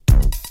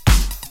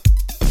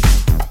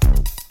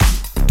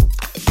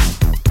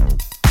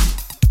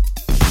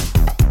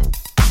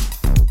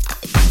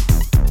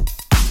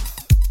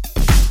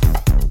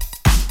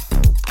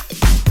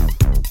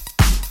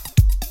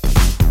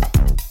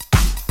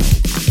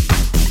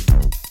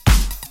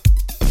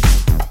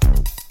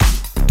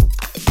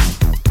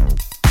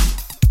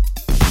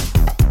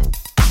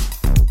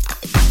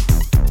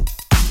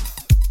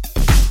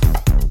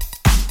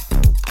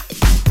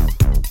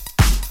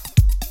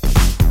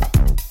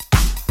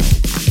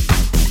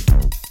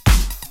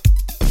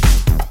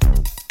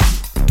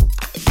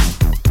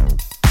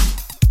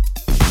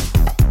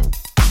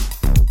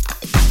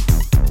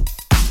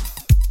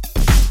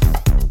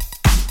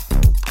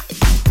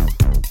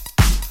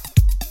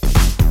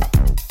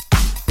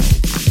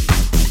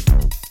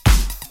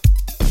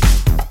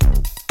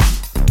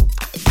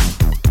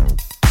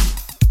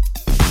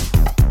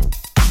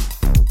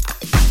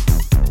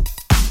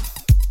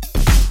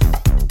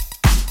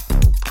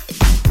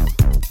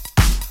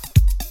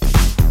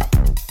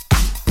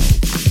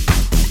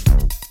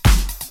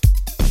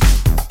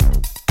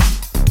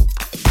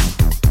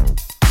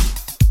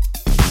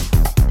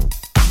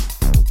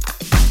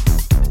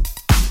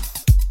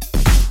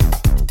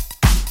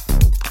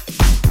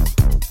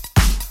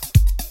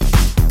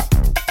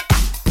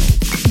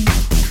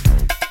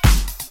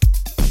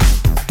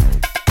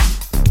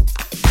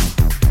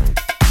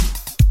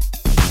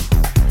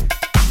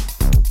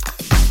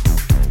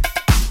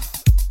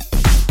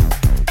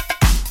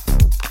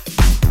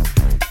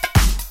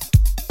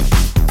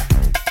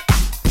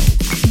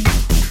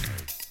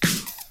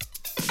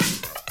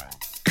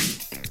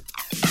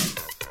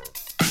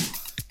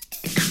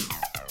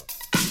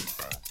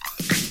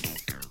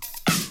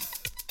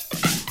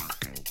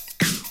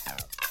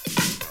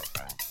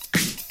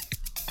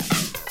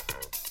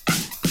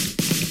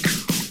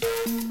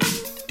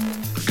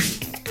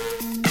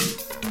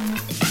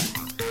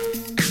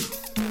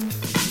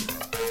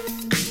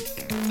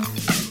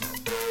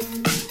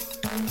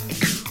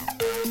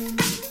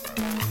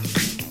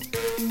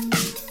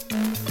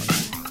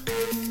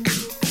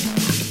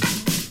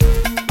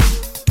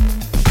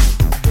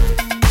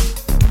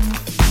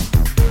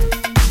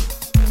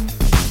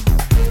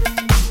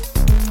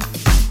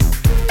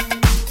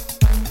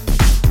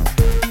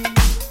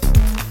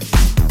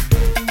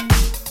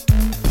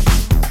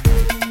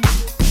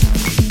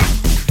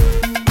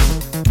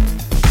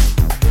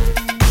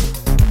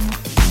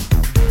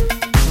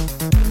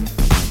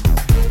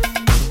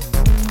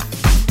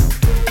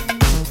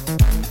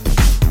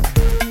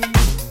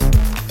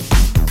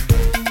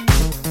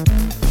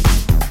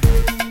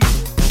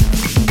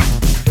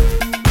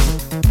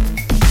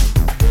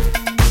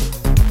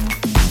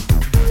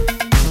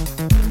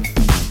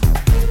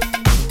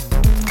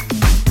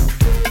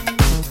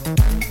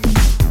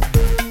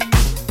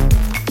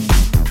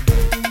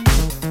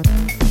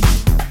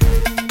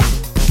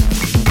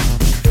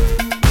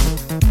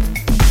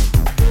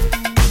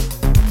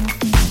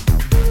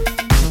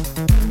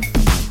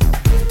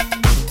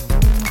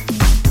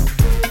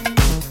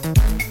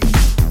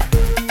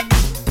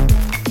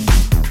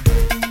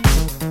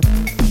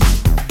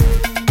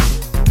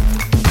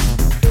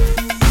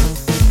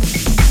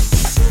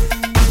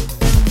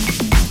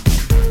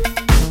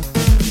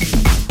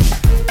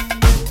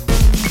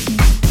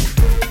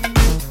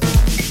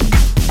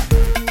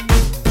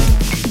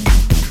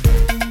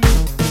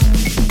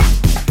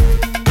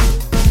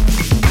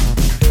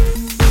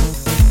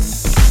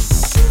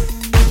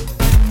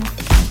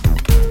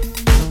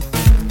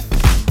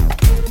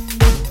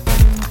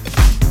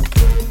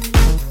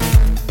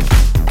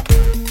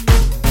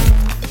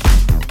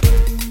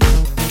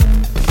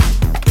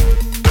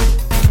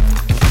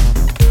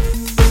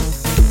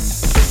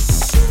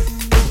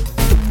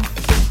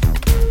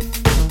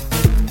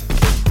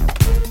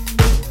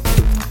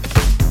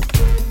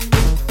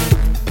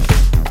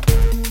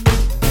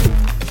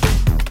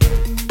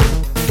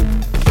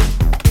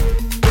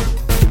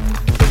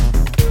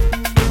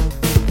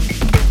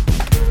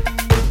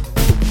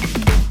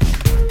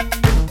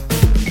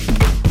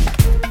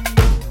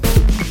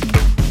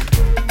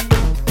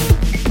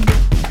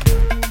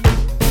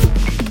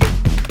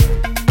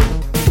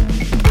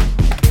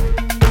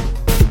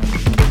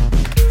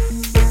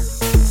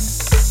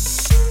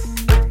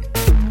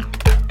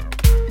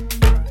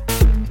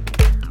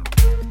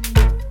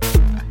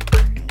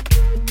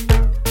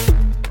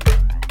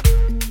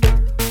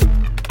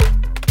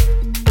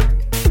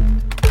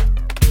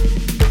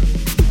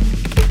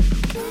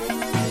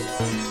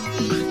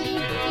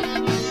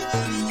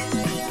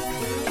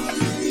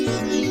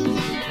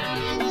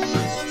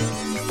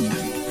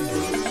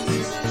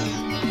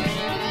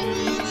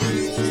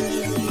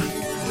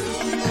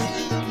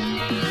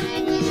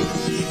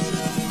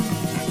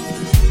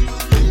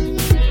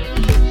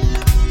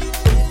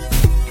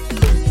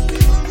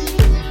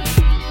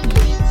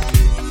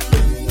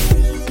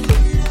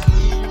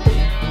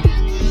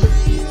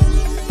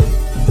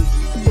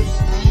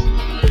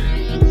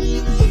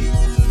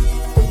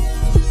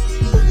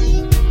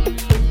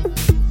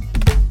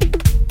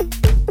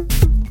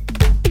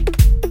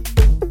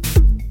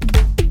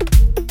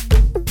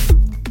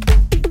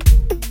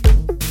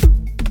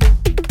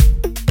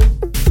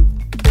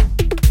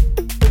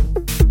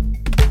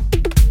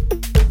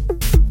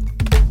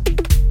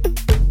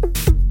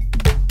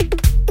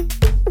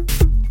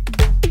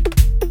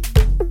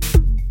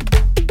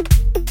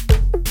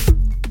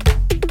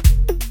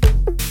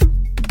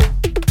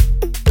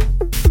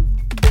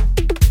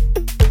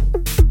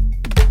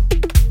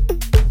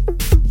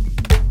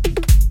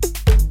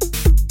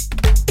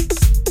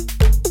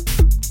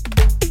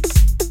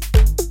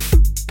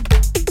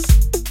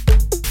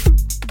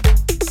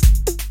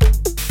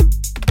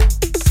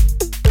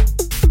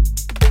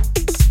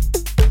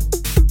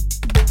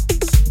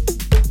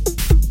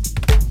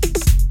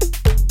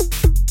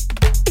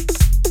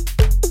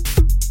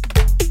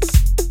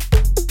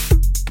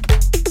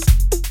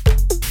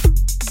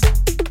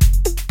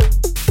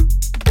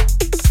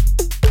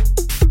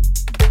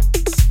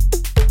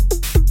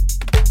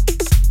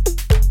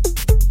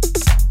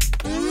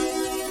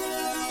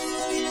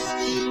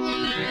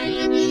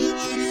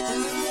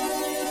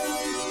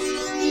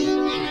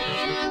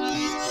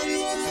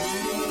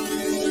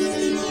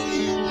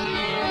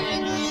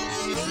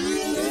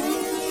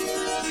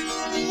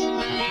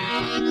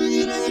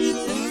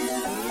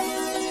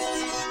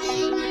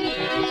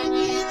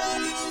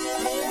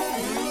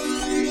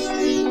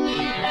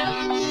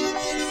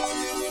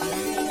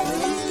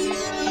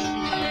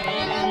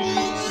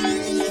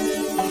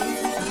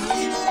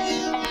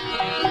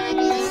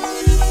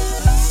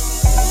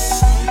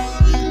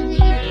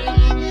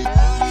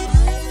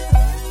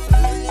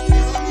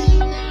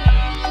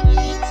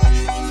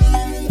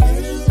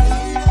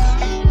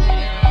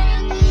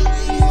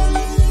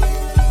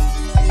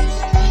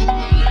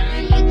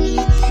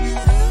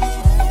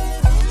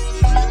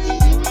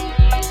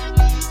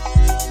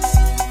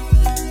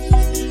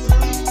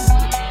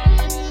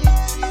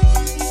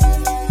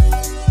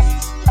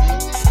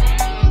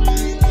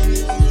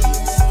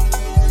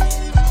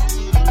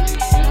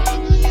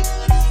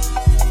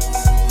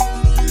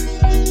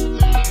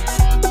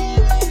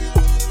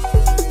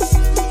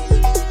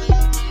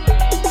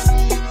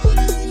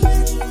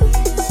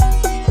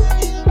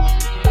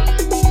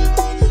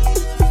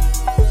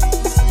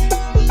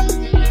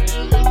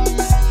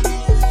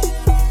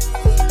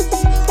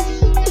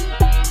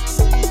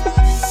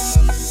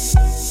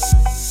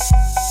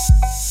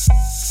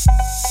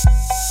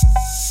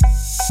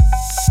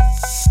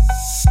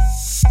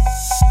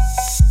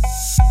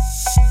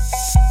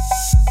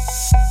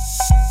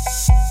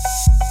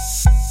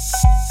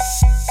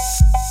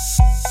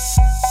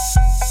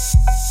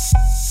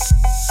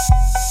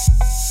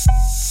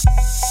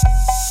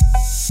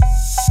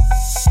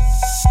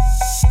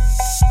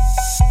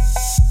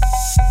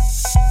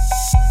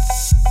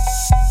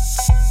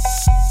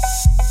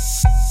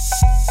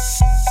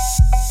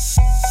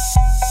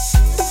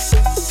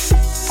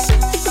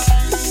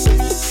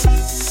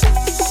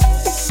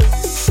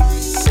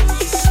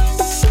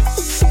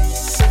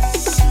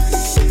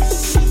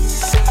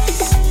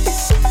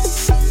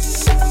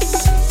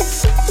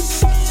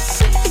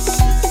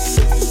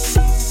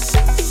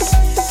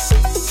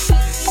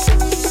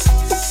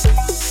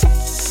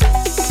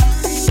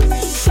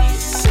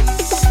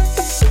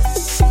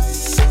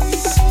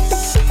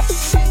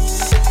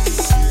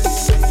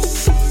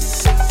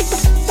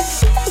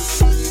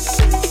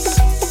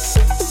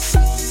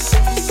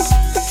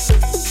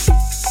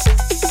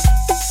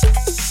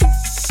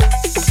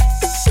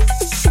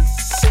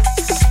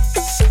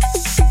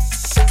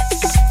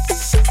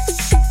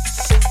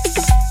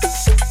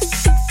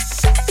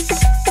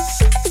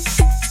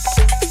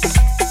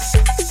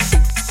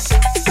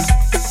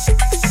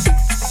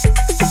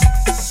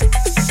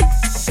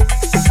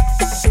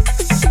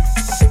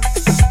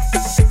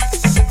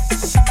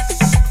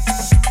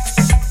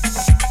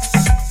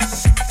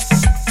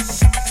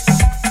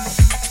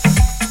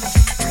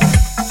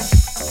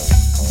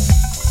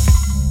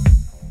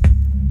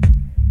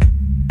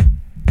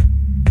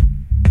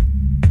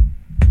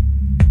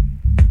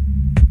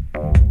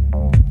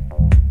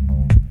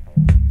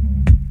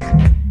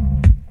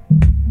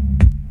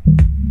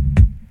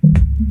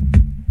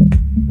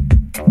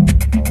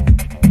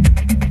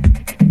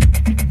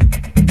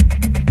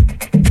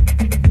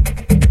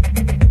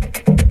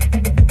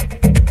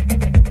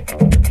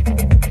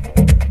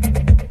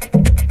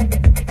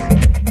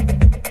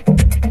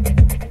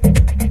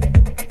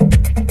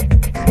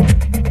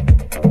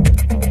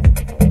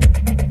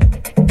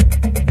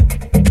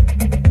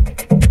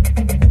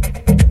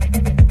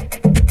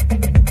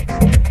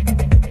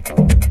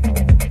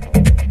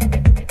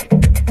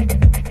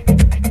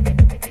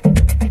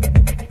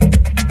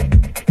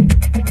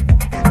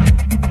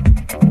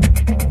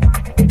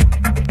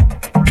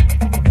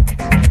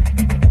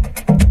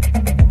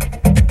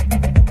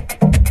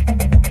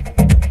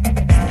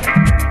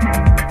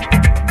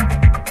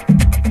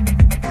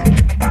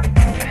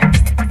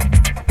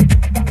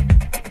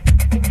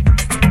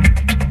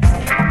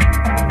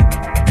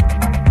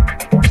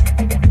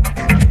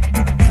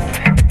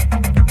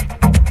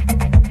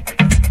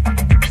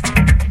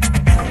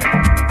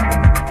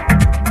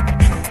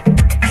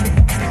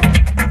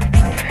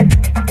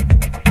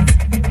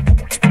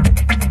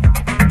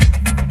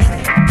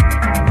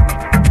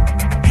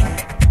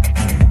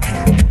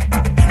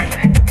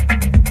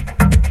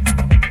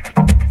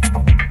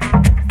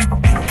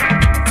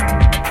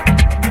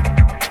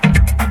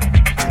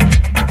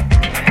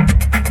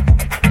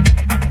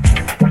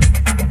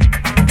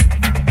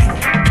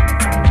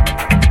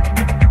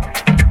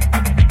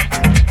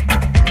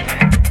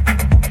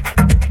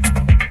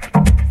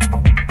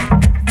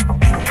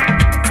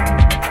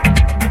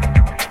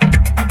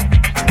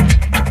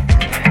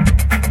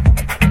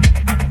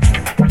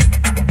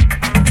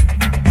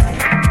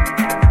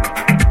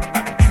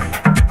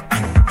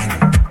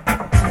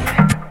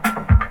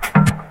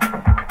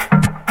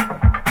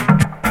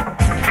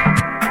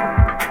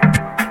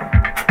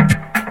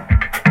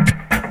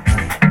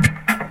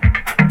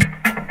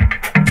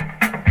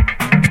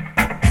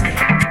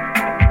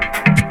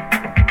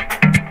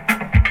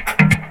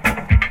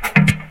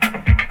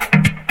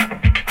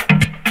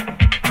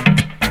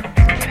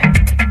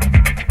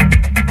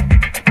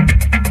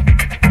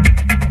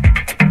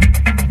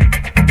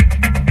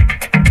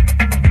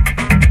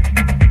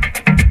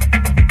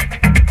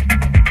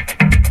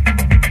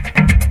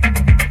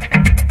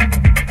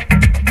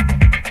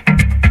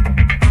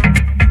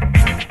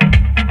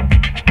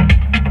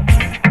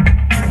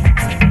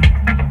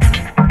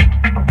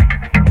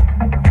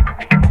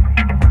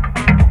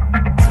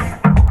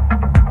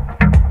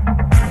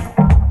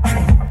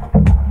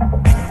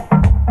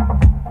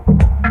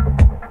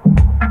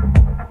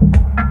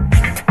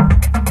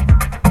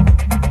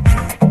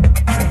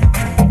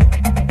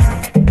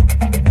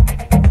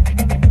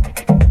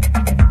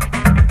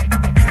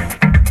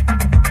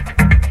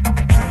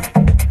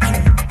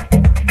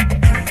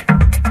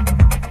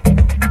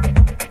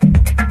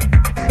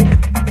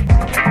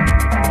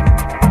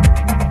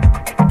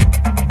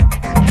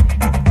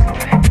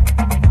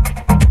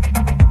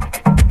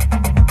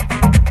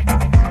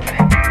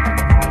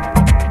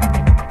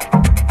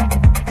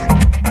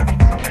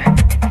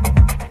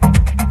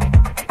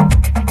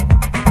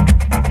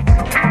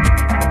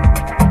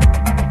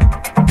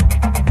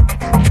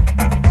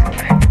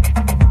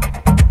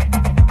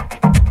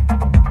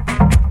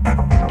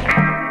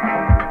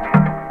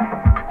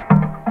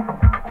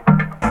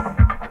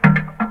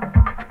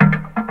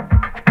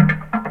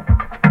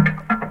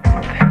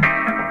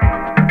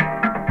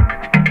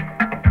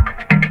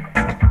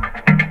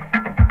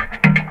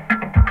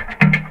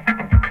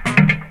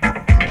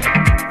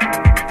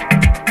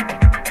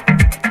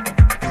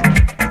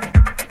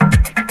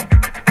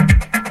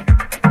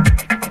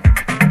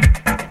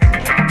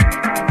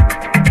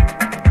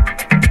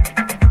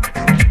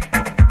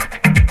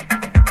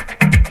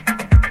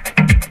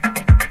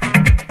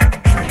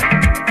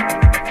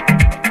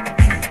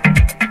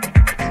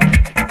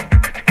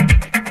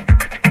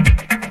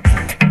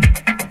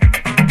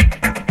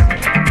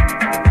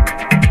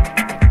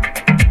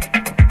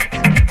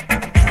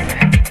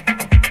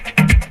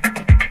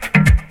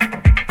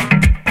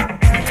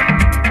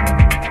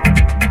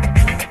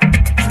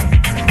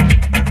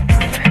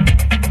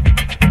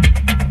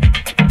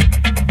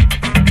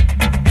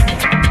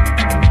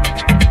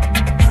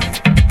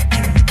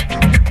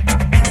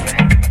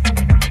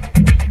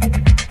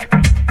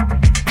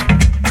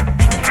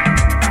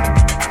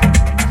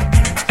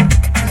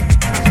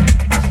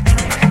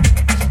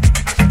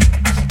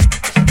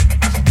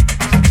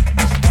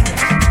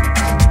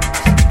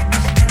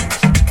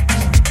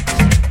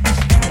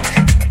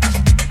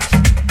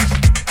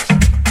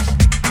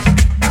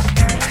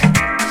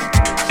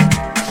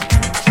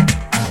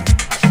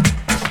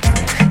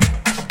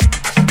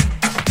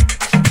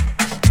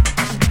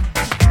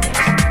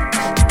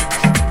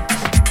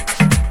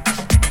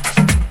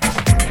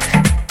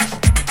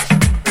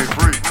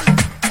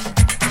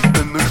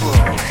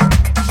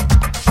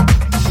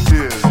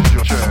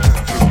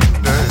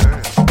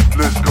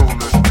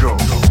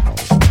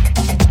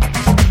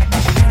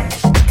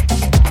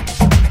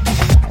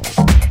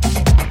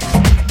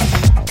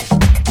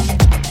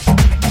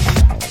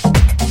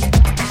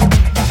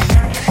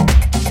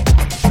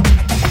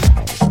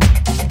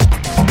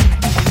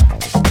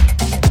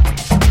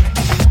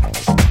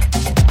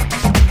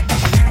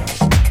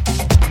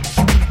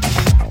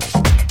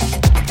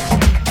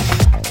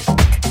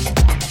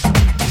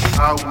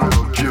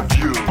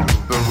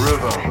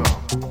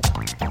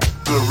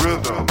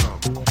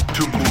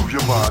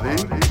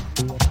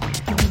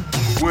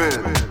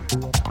When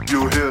you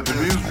hear the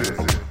music,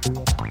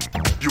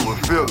 you will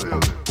feel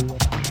it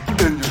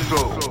in your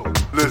soul.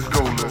 Let's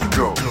go, let's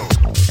go.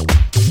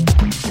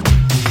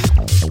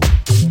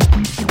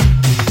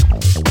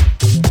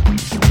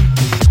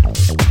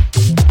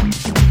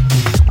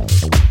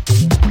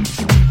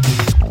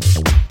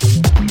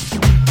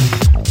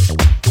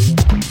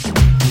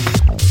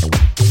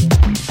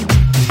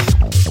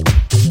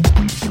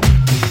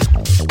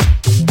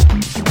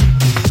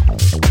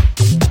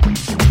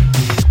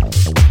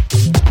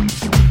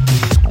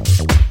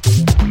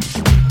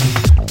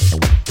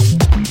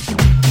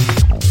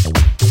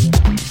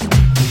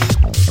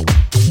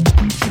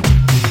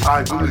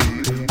 I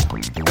believe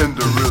in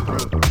the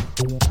rhythm.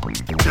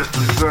 It's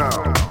the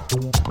sound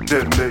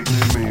that makes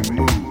me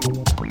move.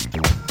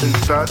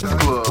 Inside the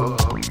club,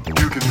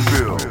 you can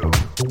feel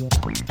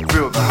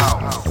the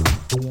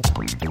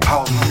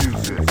house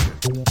music.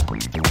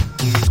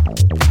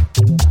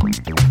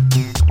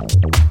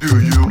 Do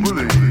you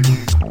believe?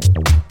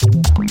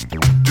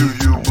 Do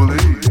you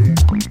believe?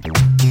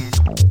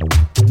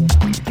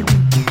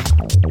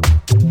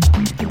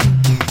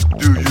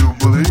 Do you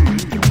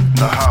believe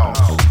the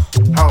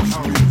house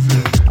music?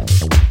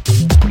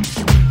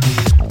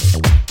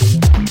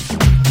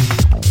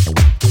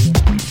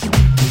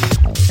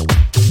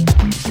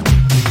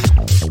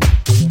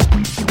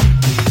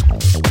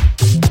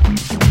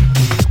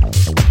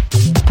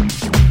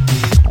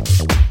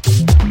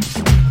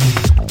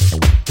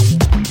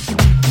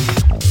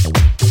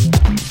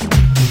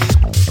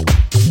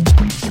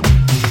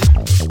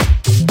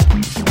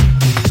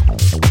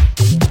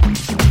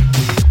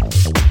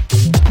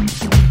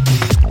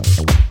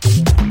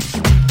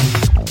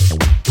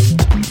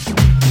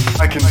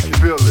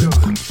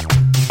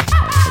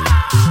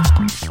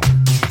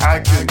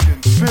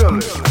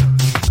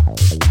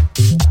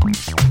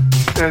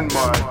 In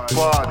my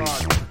body,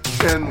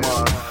 in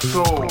my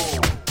soul,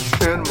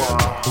 in my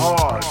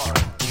heart,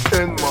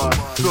 in my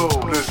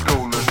soul. Let's go,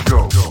 let's go.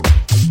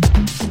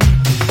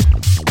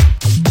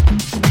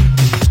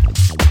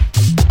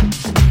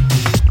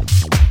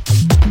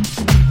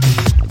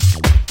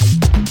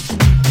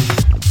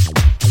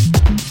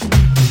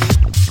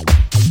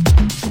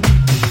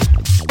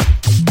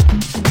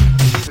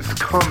 It's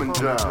coming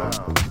down.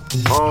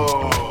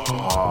 Oh,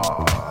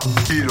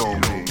 beat on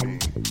me.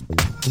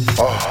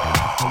 Oh.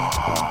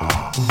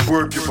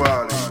 Work your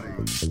body.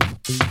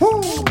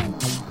 Woo!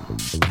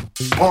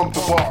 Pump the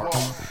bar.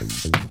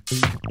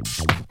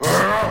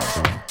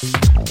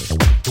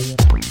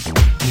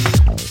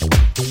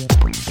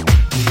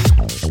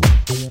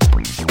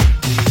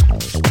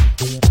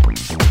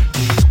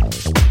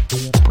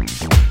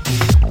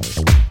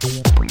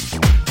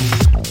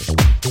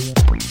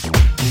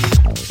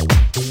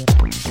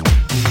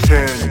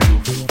 Can you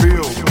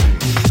feel me?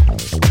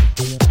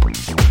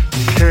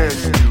 Can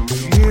you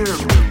hear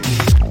me?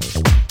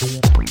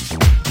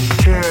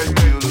 Can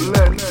you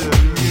let the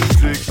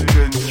music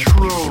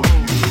control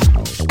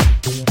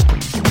you?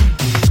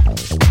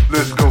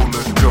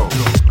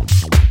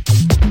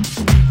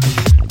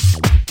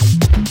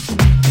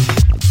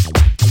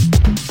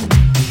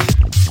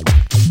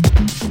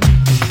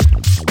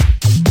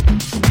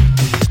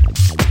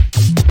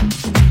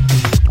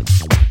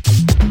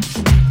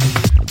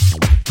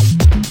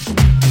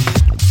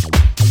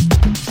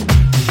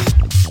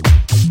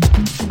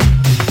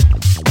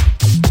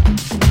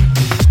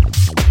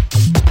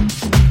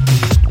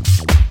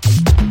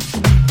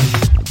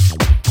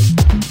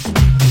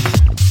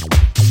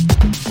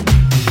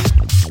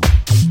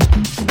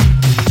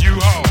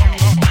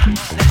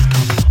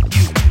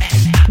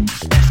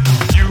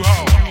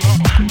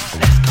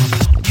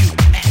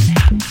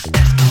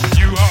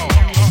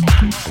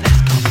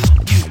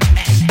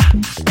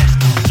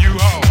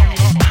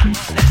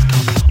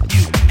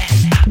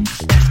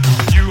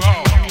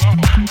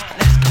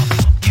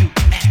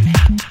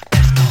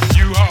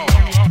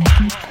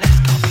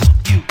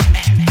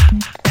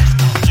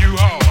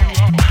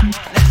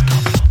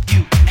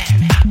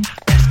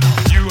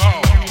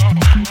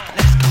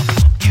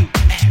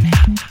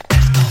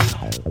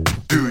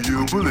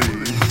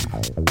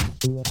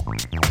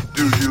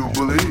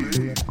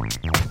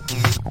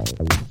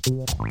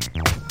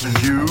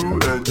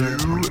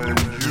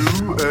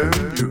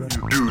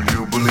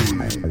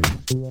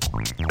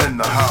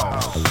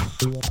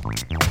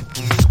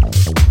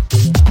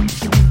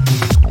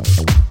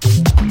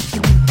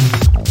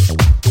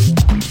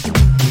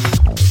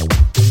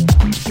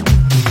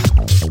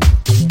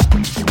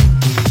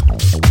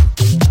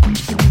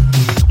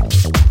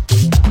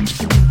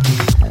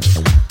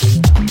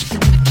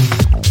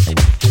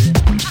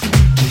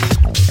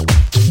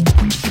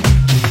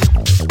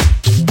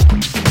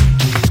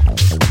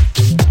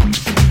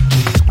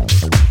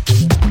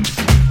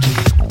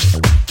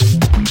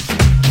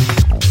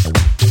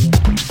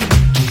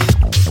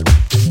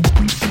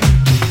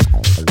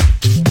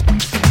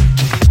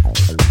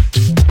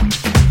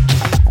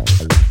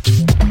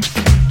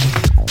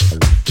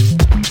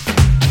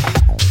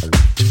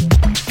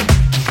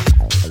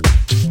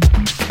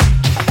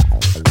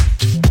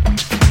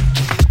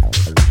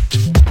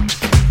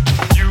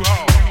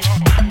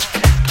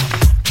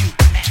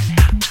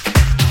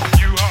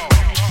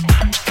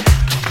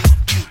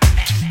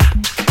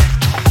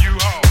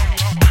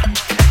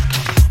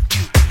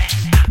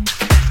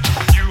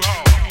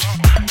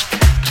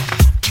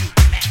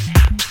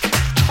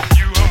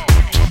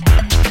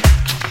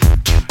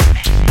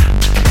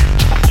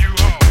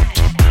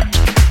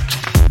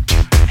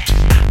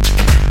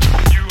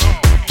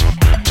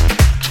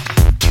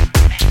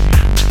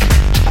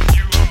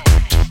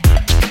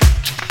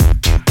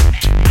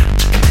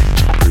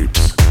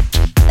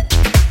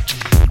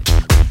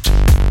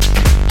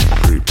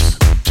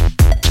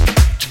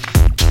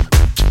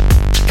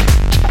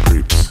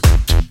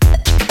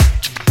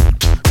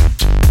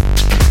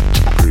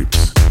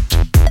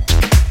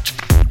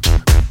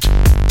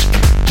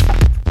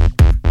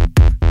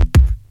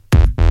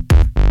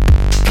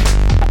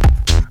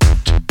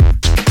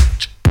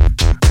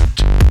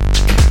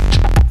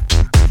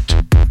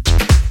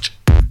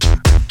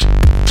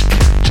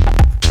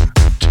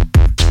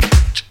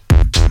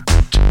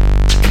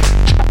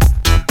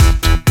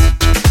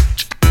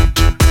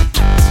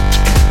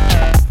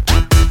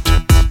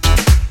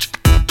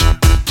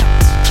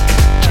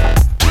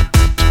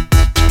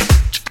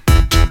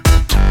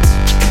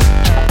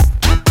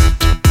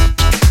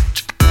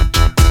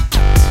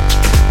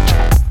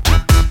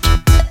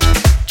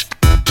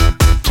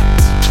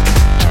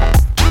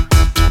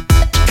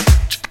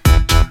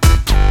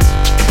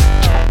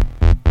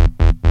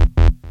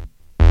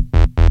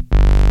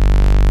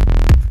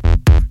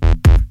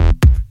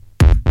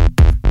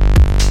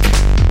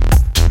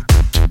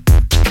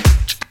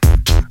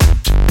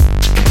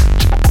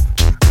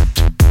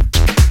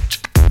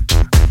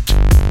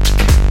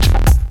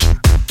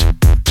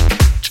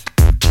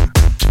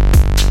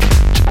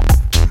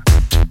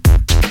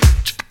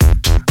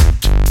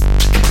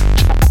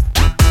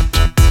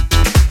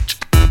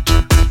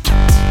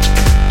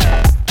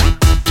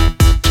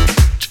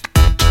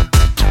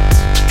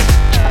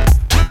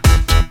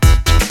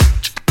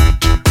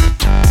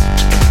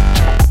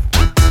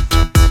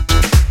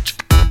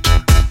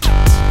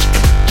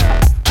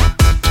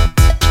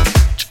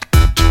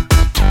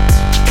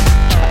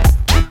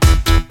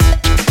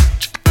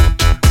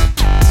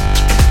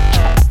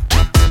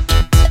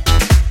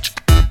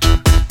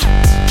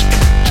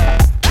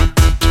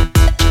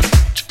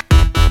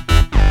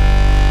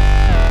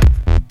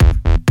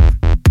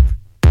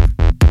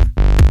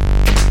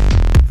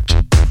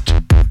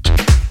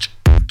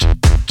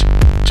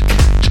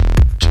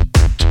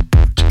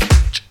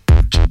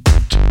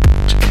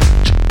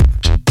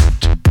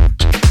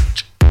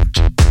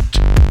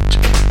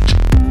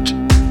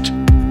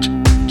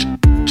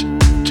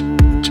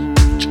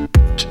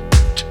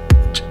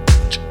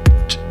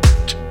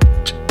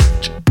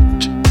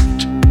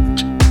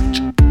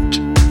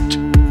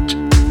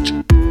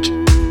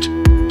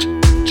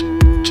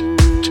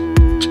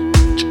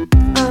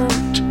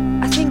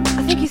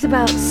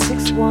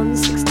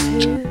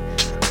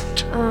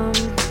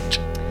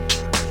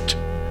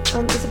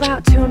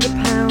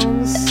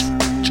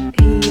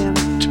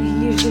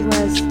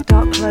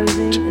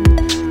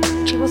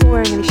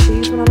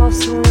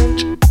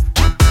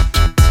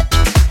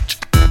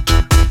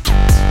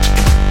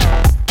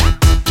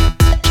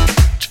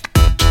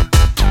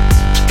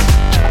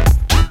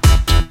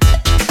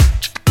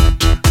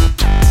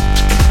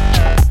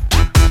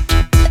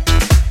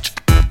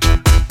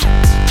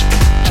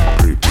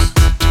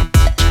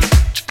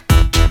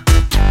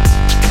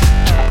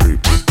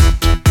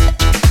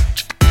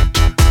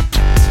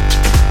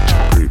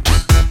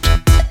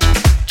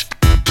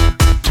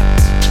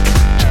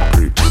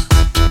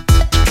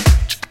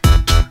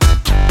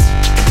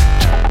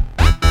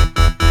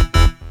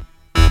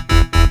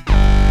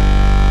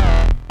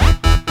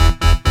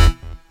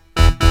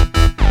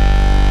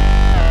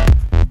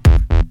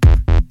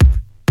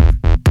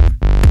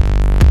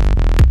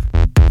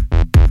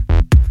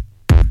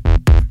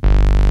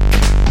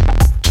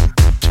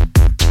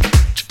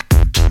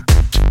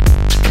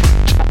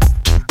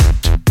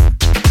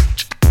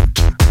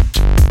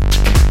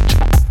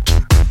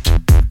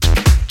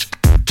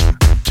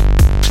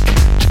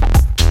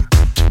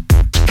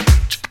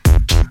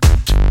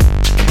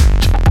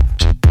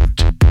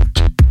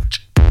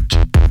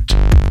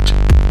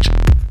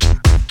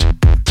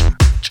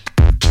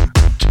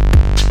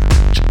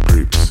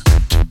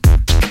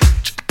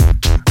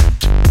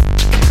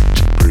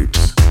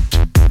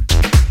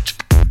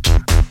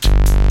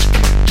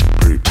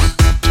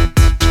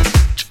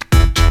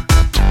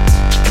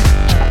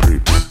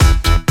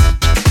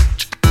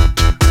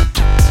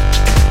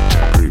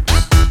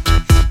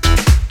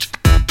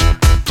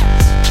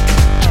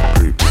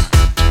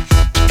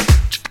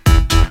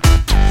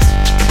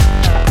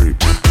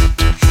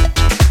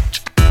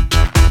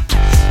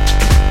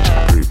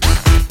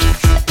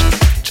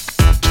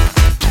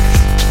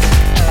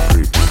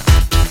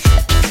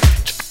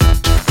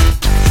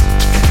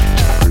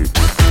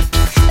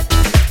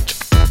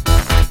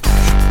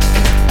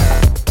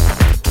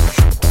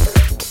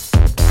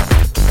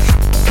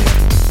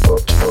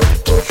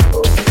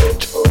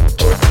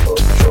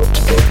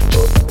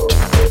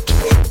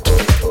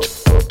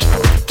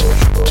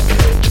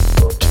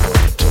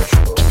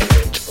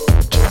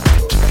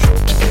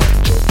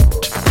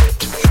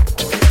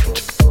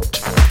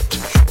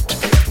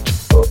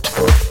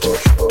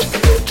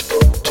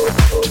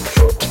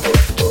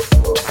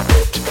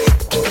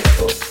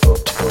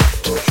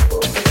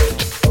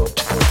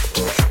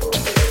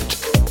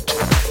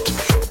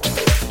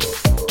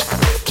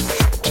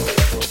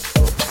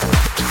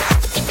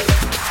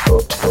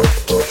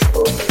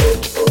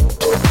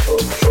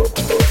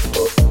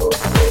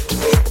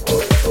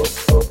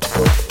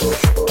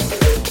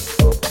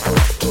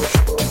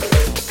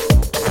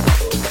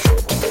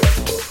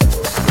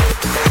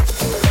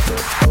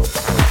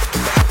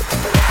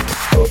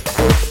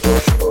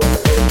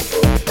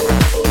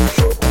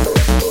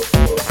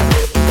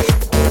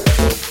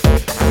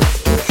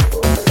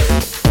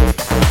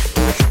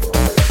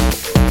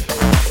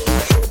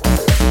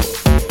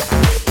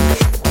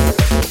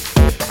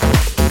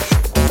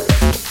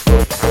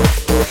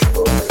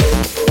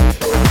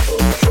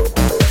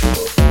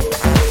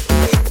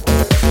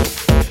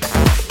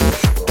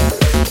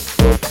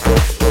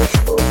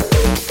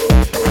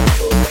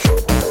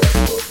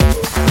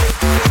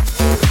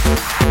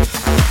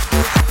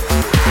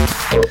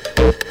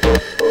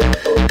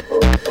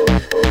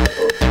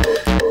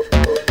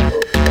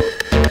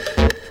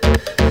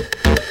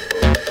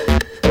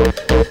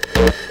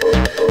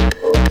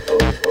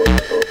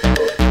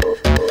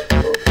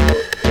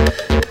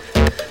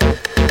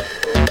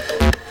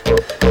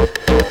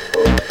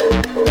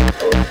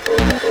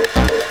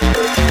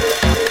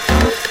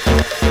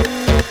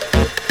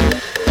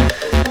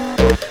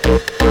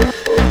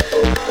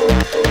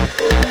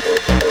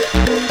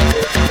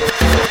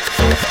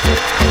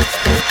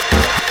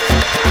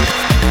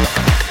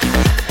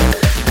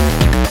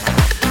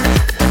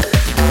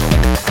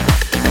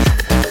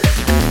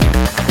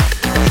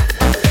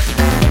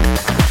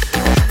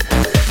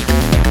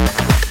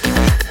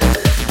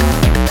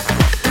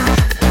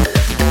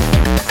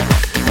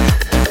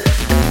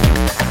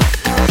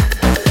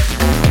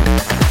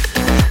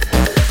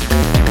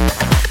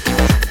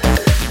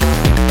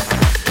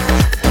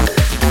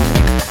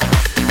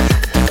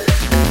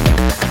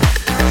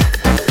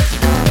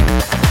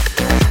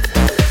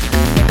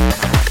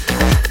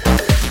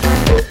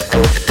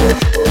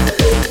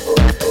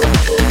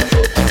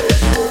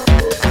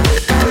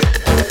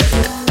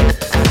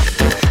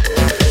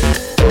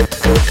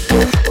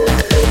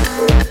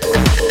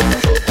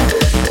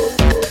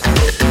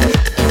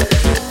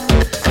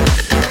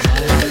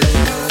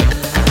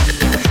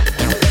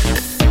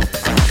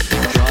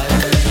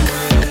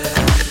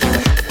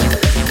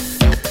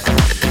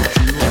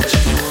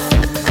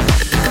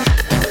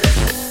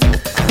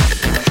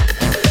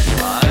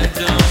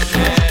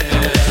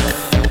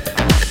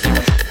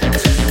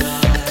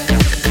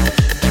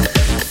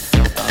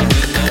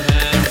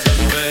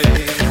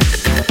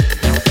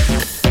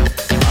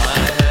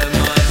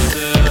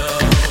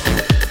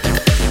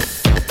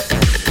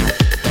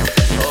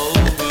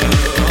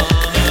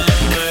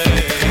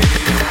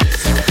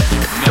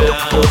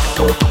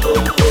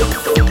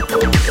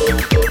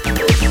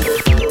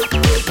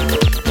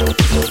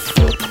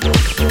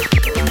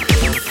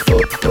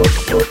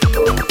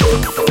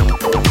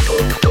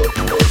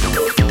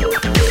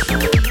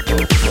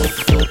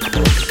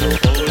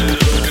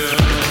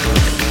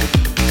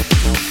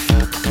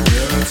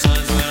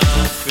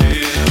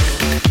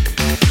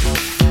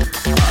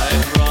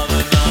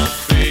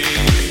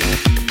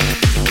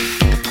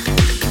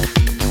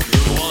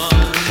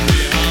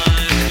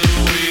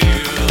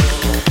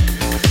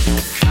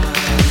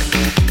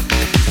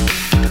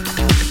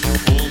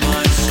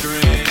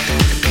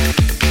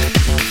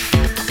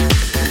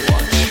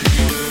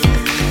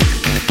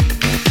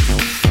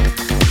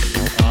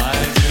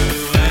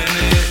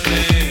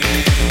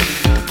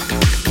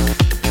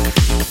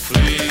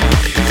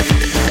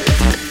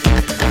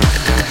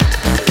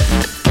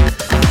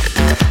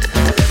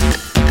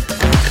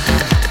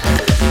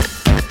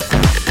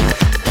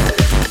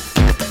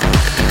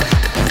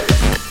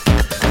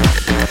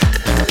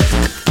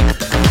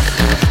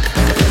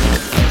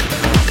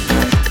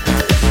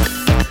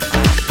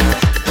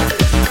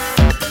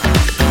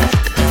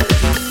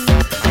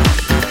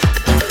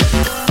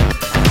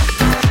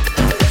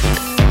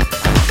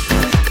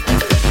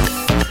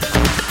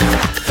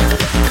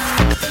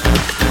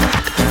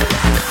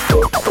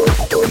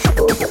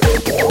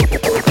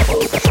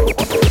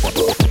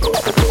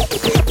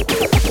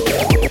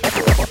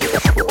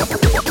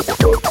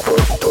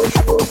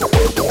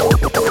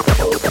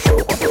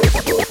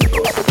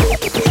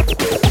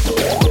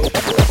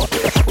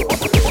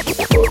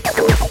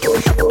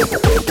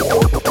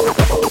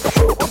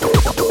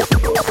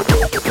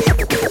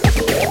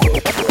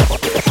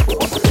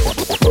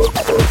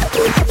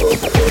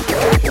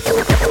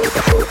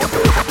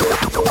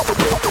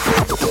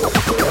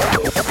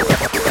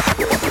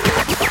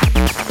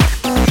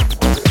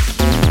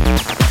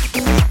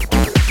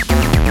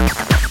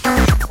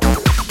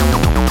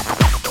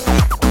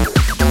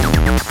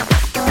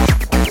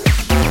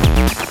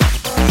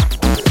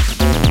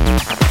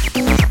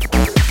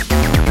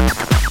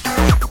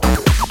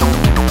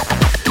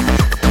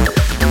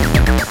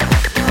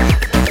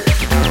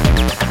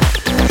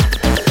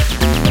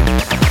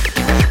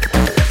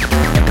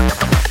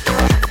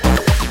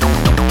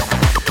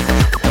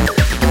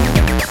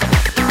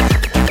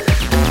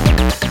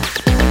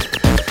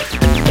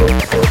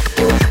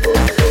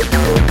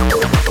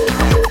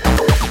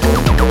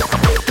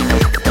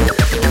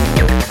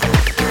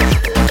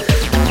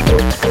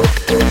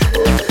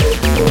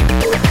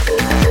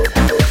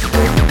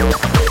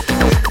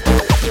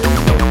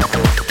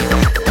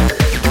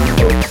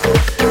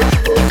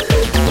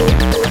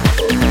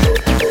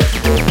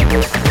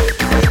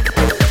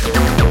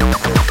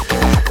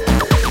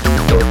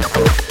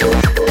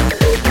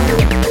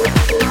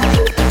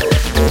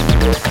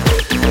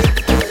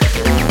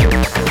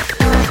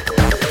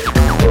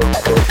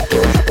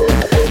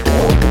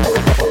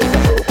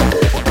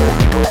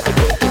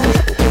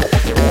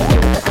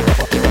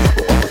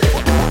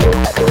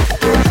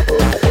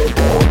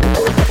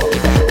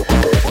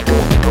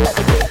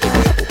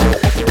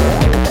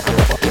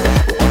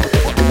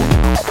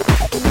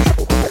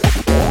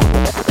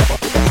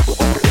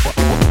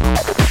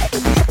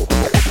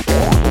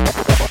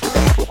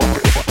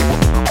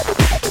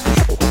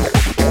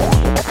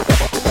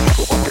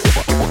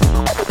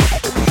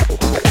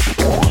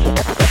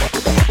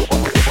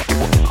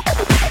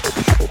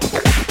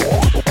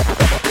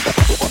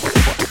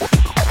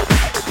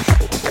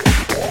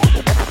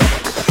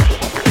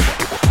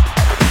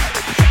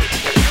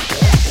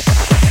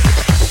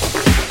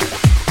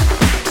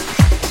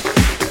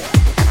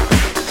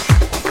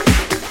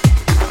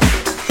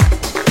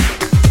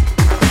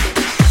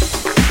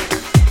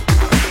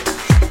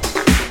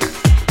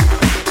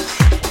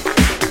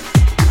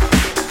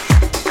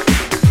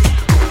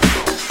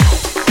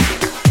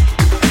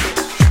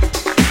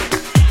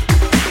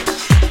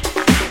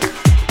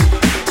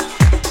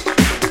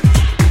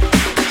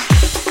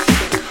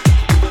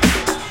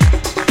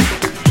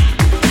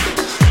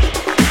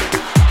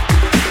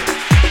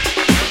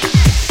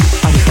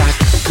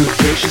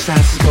 Whose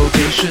ass is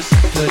bodacious,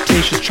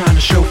 flirtatious, trying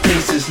to show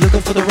faces,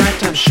 looking for the right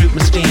time to shoot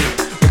my steam,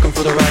 looking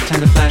for the right time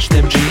to flash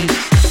them G's.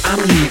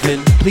 I'm leaving,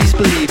 please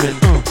believe in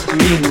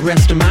me and the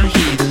rest of my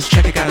heathens.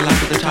 Check it, got a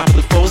life at the top of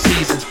the Four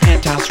Seasons,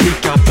 penthouse,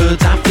 rooftop,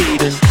 birds I'm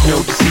feeding.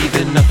 No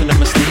deceiving, nothing up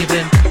my sleeve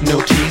in,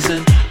 no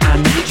teasing. I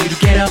need you to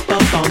get up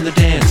on the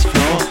dance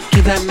floor.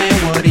 Give that man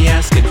what he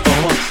asking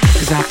for,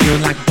 cause I feel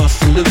like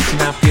busting loose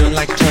and I feel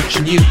like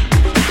touching you.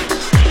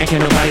 And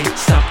can't nobody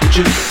stop the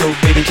juice, so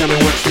baby tell me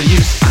what's the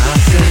use. I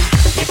said,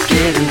 it's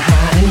getting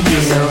hot in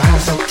here, so hot,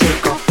 so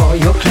take off all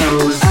your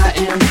clothes. I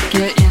am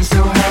getting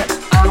so hot,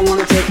 I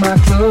wanna take my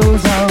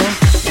clothes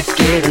off. It's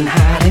getting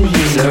hot in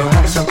here, so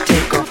hot, so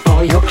take off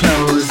all your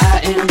clothes.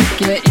 I am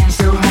getting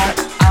so hot,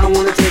 I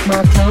wanna take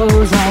my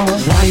clothes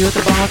off. Why you at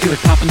the bar if you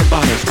ain't popping the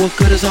bottles? What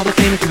good is all the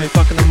fame if you ain't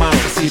fucking the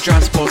models? See you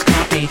drive sports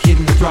car, ain't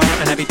hitting the throttle,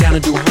 and I be down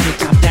and do 100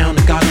 top down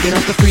and gotta get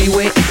off the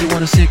freeway, exit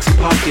 106 and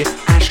park it.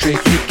 Ashtray,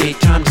 flip gate,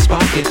 time to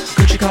spark it.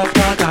 Gucci car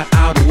car, got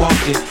out and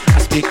walked it. I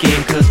spit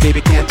game cause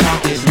baby can't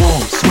talk it.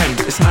 Warm, sweating,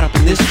 it's hot up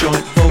in this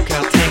joint.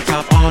 Vocal tank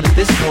top on at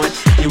this point.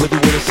 You with the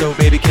winner so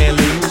baby can't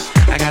lose.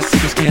 I got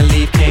secrets, can't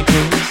leave, can't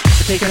cruise.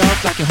 So take it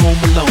off like you're home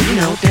alone. You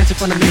know, dance in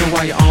front of me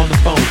while you're on the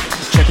phone.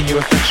 Checking your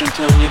affection,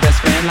 telling your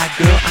best friend like,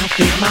 girl, I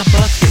think my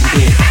butt's getting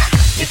big.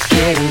 It's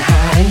getting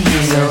hot in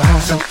here, so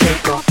hot, so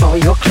take off all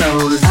your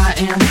clothes. I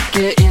am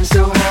getting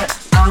so hot,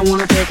 I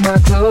wanna take my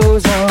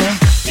clothes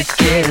off. It's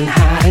getting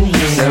hot in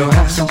here, so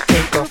hot, so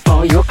take off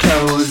all your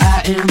clothes.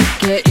 I am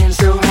getting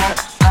so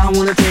hot, I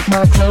wanna take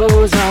my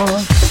clothes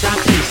off. Stop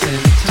pacing,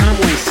 time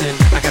wasting.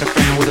 I got a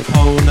friend with a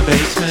pole in the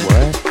basement.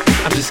 What?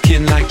 I'm just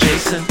kidding like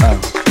Jason.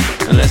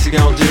 Unless you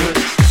gon' do it.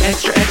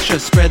 Extra, extra,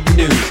 spread the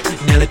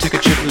news. Nelly took a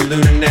trip to the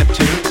lunar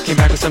Neptune. Came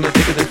back with something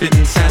thicker than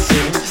fitting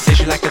Sassoon. Say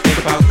she like to think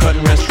about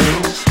cutting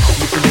restrooms.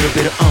 Mix a little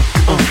bit of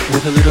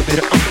with a little bit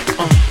of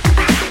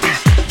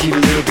Give a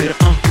little bit of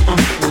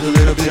with a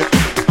little bit of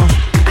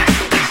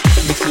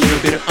Mix a little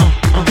bit of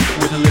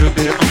with a little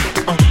bit of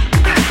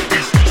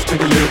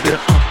Sprinkle a little bit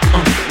of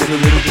with a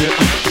little bit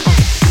of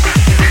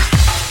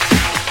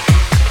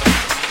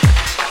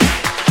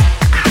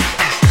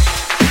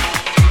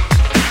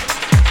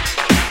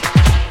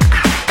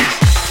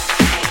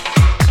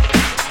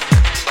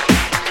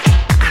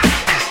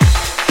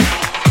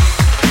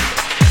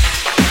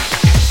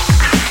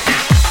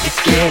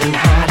getting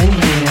hot in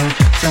here,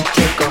 so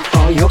take off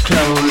all your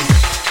clothes.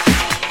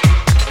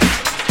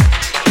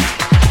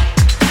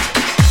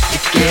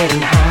 It's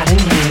getting hot in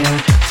here,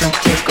 so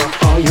take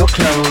off all your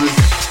clothes.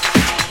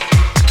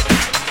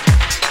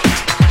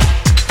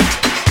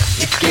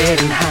 It's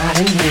getting hot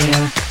in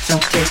here, so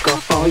take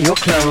off all your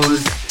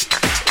clothes.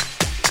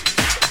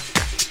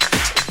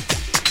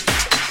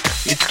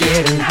 It's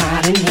getting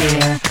hot in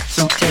here,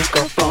 so take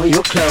off all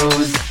your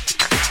clothes.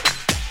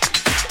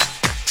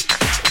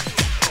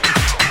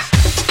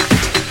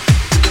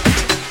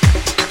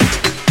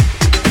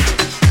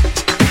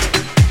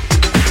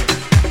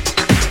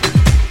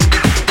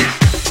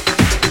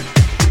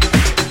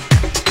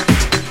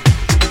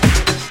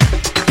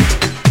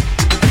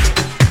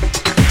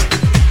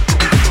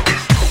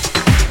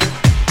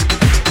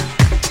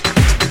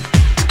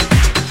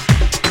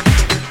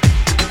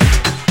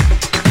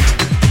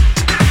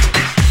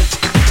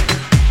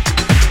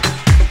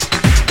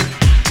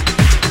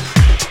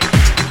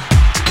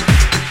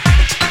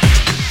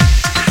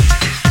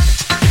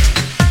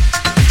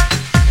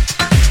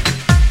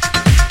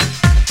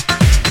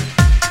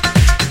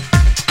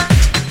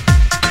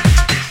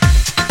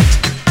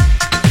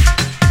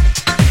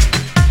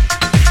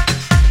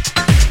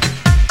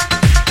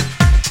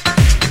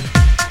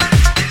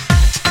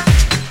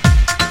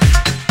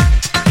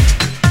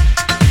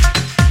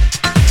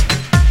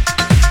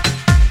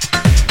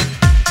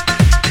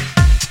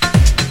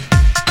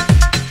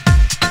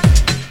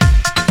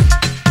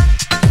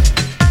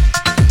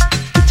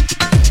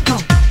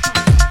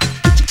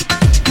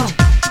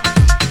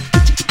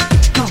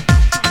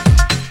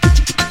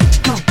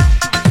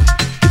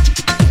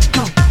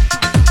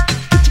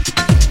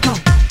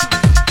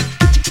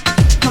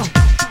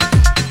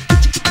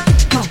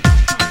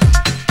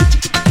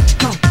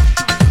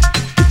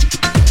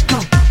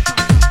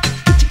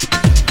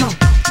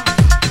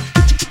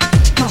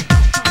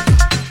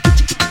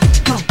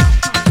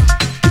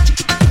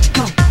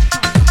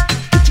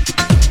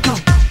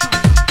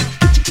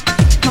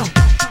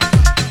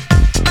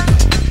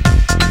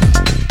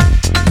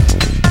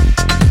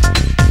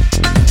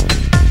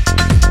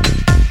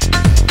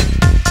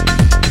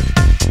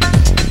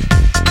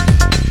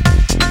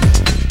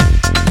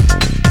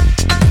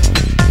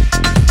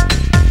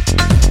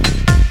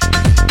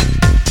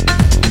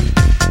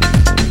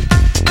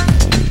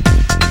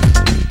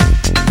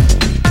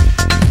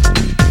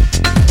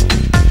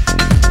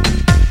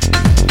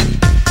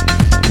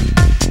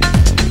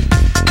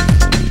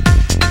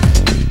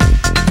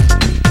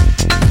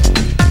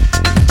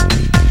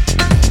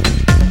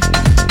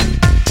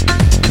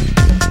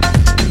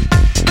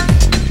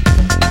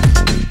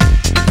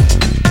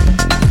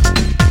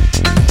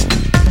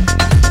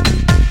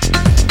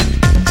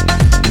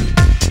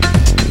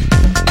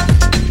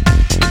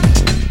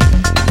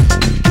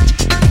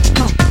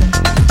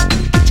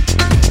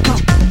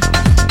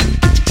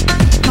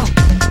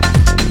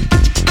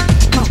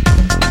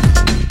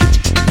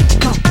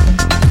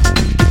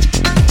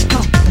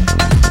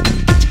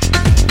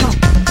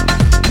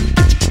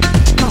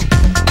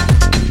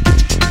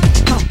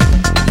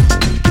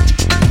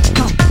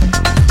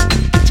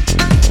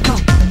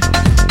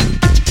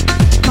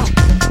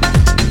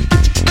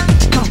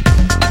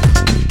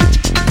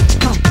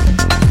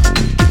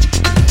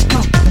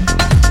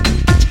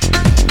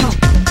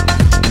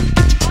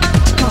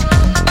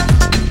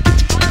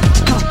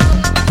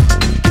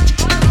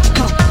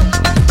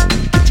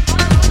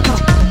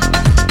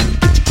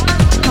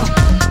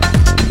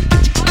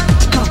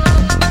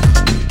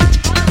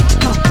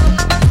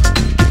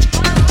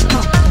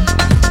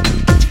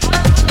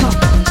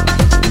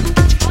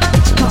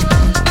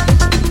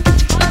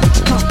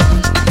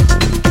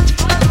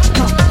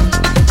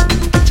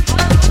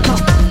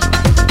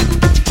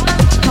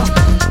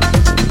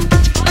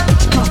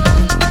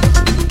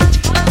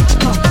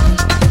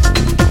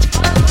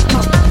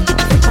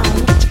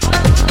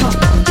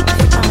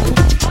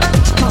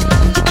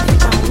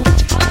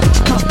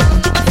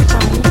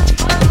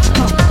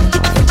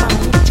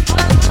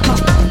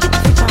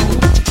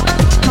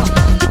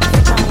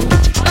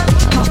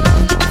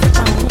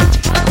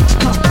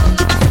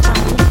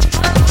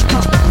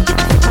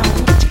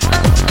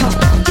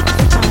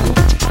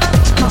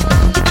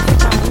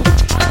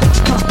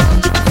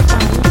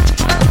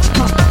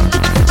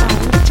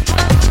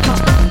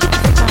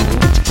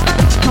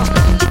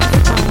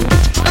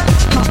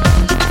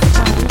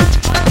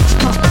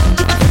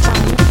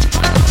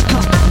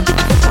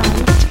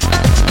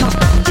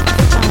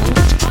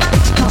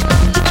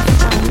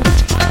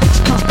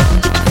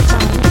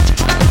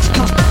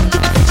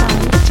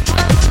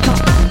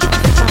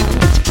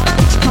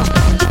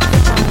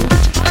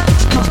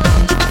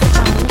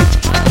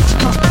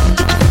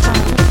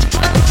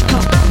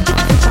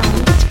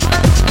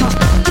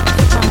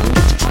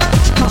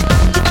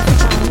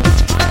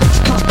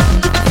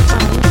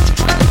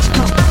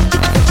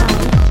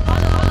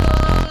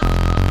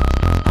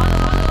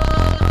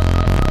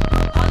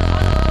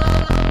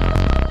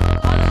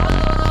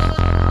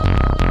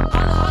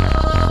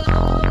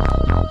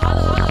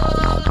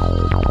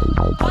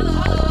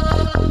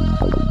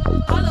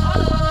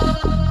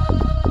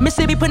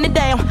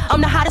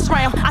 I'm the hottest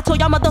round. I told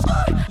y'all mother,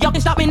 y'all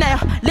can stop me now.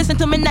 Listen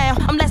to me now.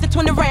 I'm lasting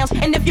 20 rounds.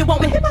 And if you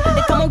want me,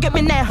 then come on get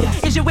me now.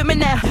 Is you with me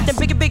now? Then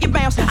biggie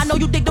bounce. I know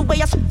you dig the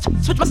way I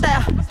switch my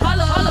style.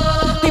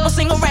 People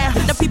sing around,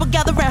 the people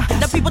gather round,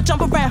 the people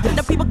jump around,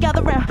 the people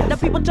gather round, the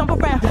people jump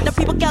around, the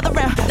people gather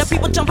round, the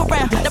people jump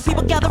around, the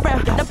people gather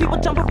round, the people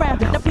jump around,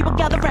 the people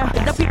gather round,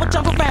 the people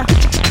jump around.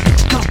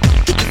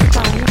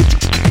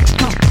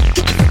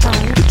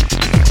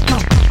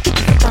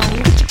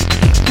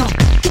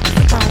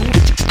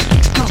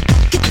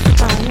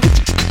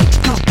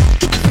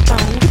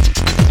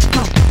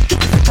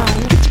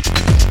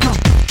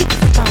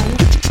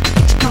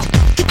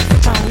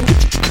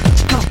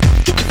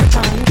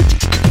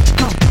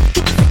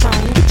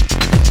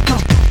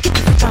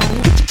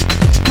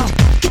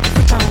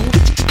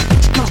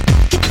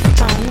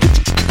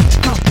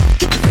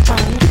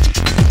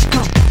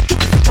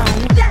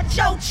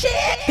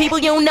 People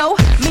you know,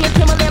 me and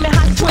Kim are lemon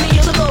hot 20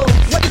 years ago.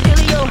 What the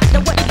dealio? Now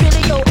what the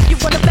dealio? If you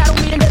wanna battle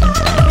me, then let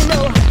me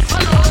know.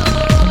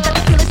 Let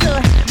me feel it,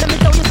 son. Let me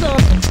throw you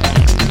some.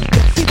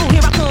 People,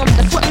 here I come.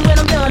 That's what me when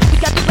I'm done. We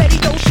got the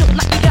radio shook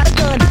like we got a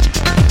gun.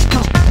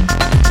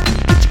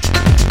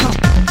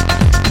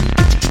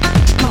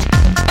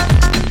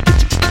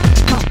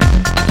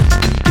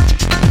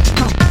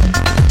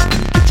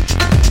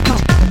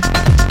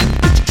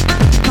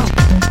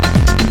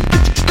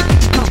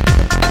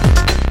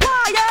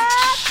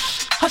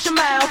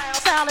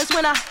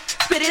 When I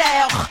spit it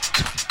out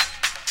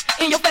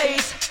in your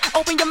face,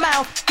 open your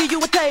mouth, give you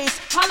a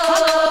taste.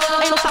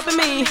 Ain't no stopping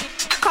me.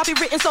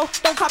 Copywritten, so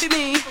don't copy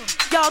me.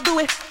 Y'all do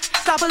it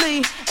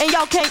softly, and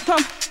y'all can't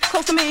come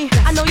close to me.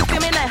 I know you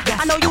feel me now.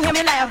 I know you hear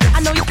me loud. I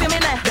know you feel me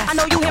now. I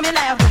know you hear me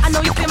loud. I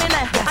know you feel me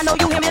now. I know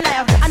you hear me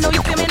loud. I know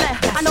you feel me now.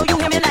 I know you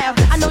hear me loud.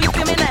 I know you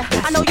feel me now.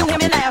 I know you hear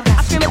me loud.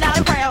 I scream it loud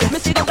and proud.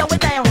 Missy gon' throw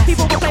it down.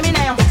 People gon' play me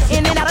now,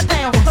 in and out of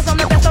town, 'cause I'm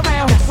the best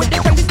around with this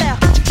crazy style.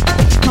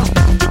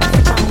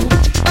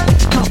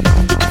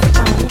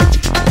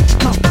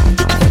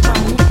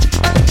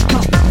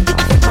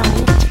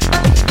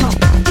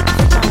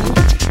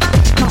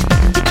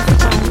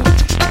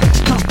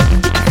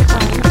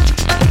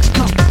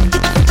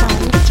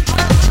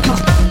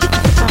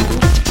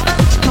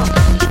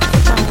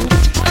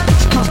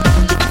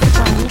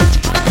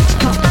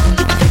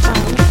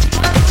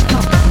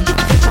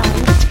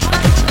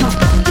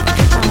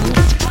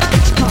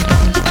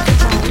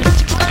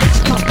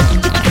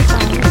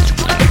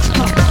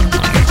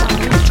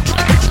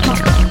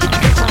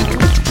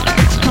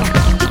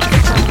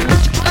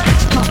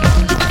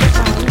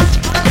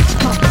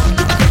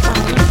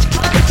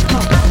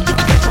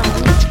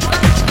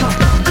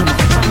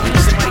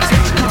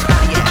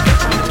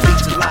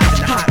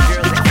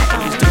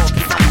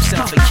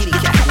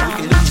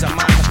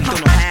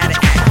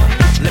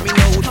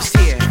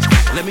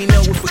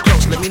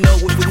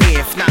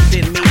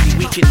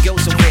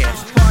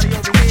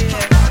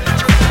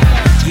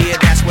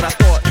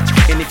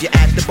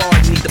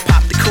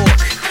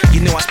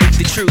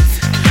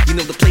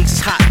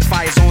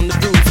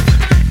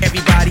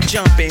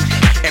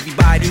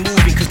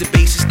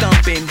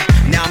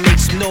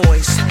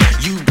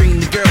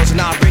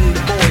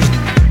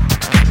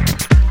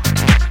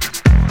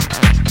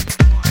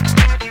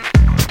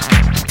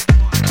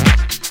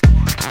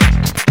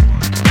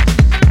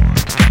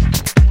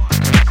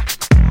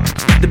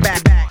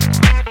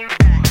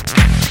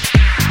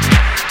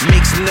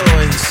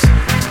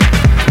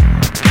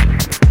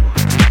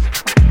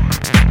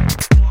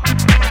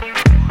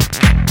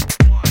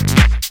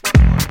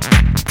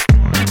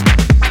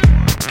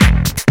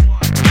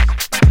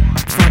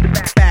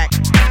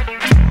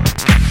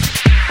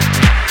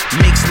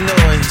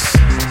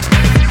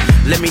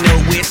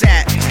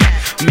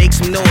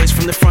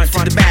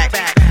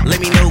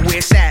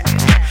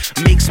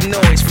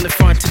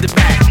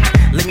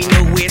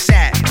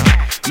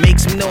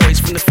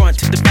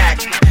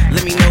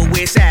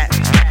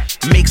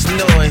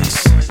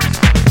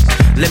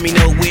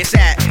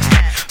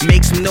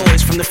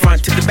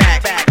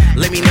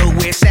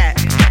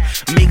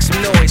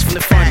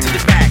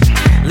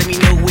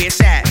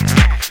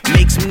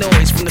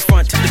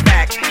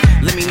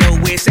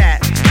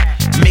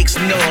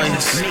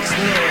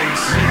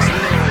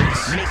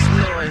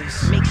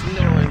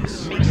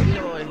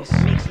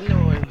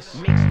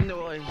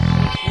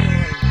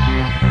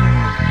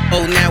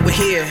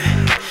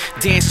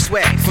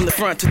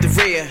 To the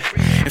rear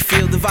and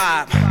feel the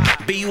vibe.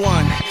 Be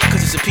one,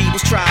 cause it's a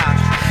people's tribe.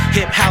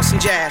 Hip, house, and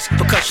jazz,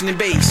 percussion and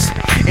bass,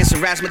 and some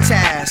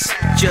razzmatazz.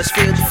 Just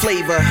feel the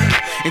flavor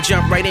and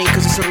jump right in,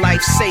 cause it's a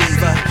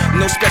lifesaver.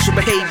 No special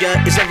behavior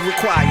is ever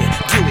required.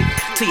 Do it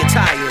till you're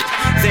tired,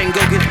 then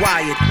go get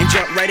wired and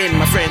jump right in,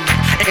 my friend,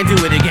 and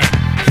do it again.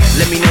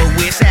 Let me know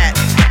where it's at.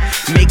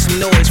 Make some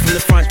noise from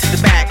the front to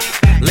the back.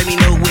 Let me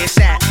know where it's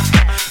at.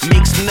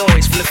 Make some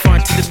noise from the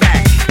front to the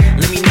back.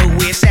 Let me know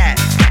where it's at.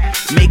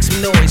 Make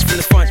some noise from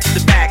the front to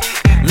the back.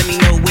 Let me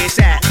know where it's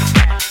at.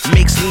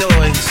 Make some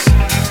noise.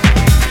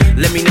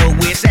 Let me know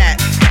where it's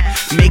at.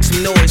 Make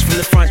some noise from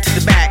the front to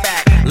the back.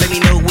 Let me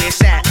know where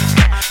it's at.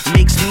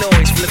 Make some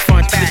noise from the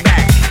front to the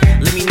back.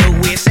 Let me know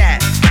where it's at.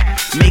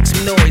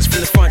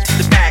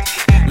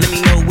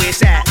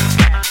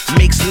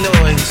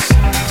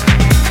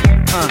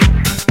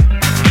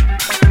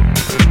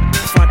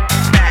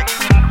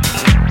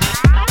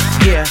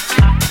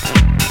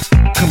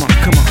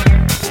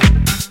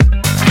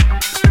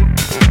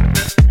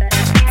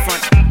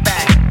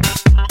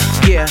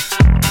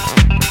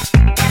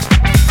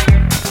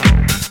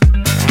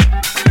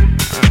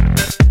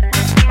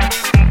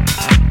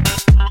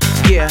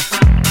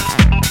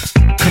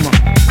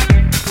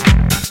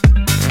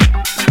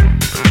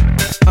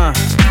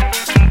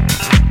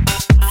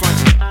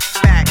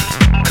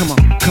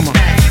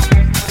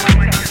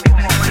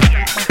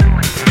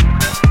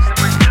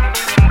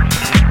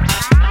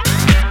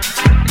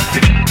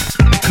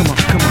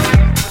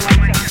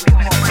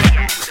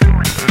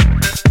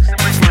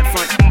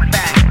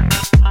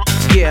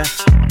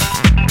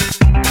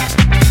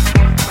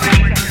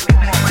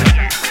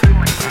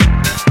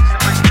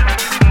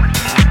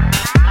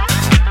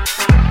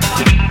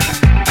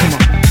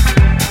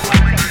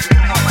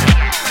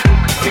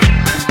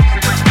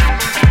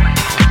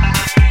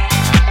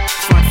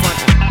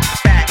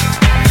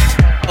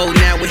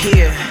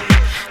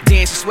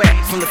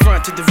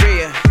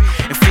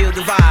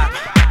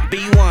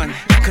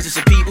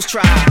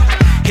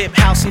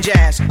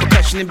 jazz,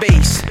 percussion and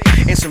bass,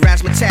 and some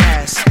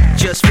razzmatazz.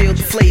 Just feel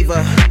the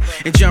flavor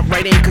and jump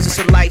right in, cause it's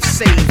a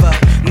lifesaver.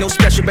 No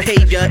special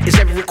behavior is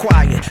ever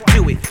required.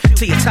 Do it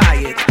till you're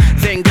tired,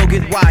 then go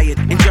get wired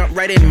and jump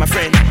right in, my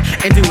friend,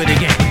 and do it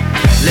again.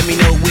 Let me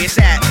know where it's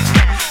at.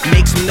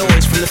 Make some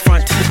noise from the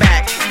front to the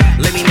back.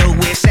 Let me know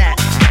where it's at.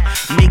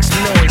 Make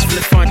some noise from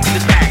the front to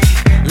the back.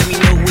 Let me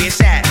know where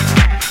it's at.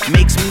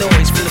 Make some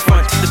noise from the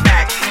front to the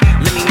back.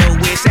 Let me know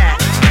where it's at.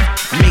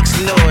 Make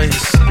some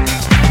noise.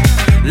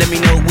 Let me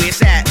know where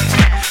it's at.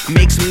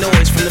 Make some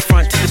noise from the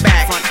front to the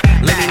back.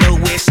 Let me know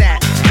where it's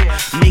at.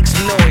 Make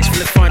some noise from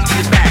the front to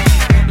the back.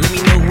 Let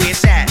me know where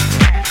it's at.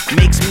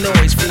 Make some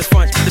noise from the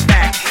front to the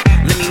back.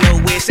 Let me know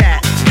where it's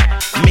at.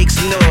 Make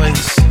some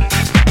noise.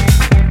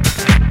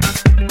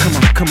 Come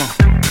on, come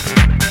on.